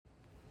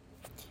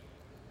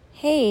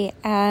Hey,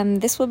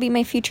 this will be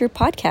my future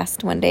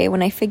podcast one day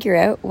when I figure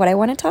out what I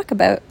want to talk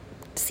about.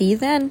 See you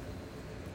then.